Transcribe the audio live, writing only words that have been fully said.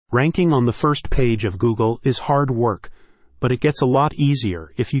Ranking on the first page of Google is hard work, but it gets a lot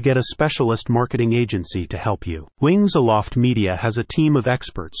easier if you get a specialist marketing agency to help you. Wings Aloft Media has a team of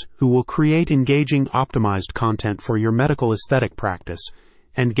experts who will create engaging, optimized content for your medical aesthetic practice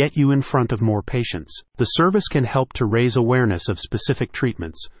and get you in front of more patients. The service can help to raise awareness of specific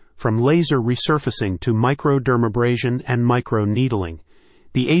treatments, from laser resurfacing to microdermabrasion and microneedling.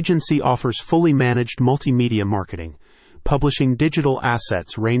 The agency offers fully managed multimedia marketing, publishing digital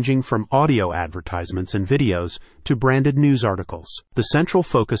assets ranging from audio advertisements and videos to branded news articles. The central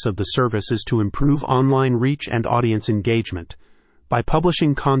focus of the service is to improve online reach and audience engagement. By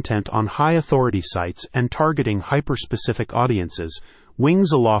publishing content on high-authority sites and targeting hyper-specific audiences,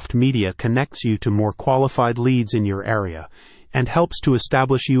 Wings Aloft Media connects you to more qualified leads in your area and helps to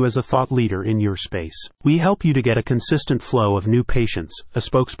establish you as a thought leader in your space. We help you to get a consistent flow of new patients, a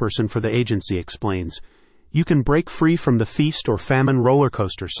spokesperson for the agency explains. You can break free from the feast or famine roller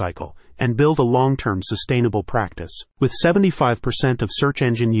coaster cycle and build a long-term sustainable practice. With 75% of search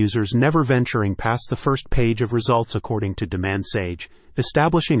engine users never venturing past the first page of results according to DemandSage,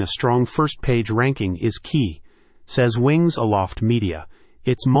 establishing a strong first-page ranking is key, says Wings Aloft Media.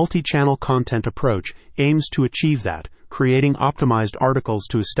 Its multi-channel content approach aims to achieve that, creating optimized articles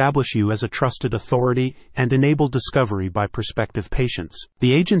to establish you as a trusted authority and enable discovery by prospective patients.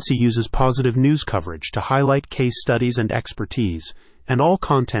 The agency uses positive news coverage to highlight case studies and expertise, and all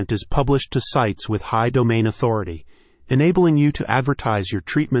content is published to sites with high domain authority, enabling you to advertise your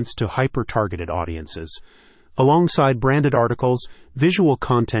treatments to hyper-targeted audiences. Alongside branded articles, visual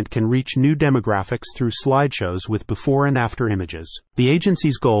content can reach new demographics through slideshows with before and after images. The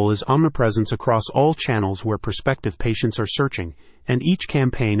agency's goal is omnipresence across all channels where prospective patients are searching, and each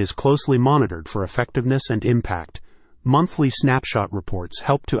campaign is closely monitored for effectiveness and impact. Monthly snapshot reports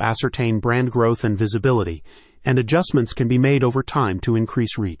help to ascertain brand growth and visibility, and adjustments can be made over time to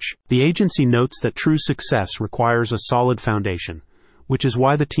increase reach. The agency notes that true success requires a solid foundation, which is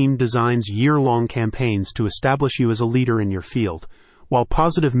why the team designs year-long campaigns to establish you as a leader in your field. While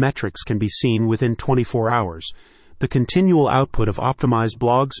positive metrics can be seen within 24 hours, the continual output of optimized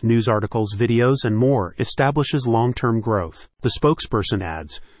blogs, news articles, videos, and more establishes long-term growth. The spokesperson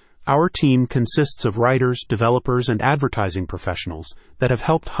adds, "Our team consists of writers, developers, and advertising professionals that have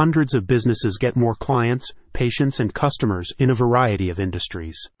helped hundreds of businesses get more clients, patients, and customers in a variety of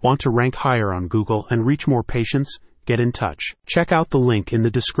industries. Want to rank higher on Google and reach more patients? Get in touch. Check out the link in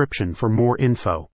the description for more info."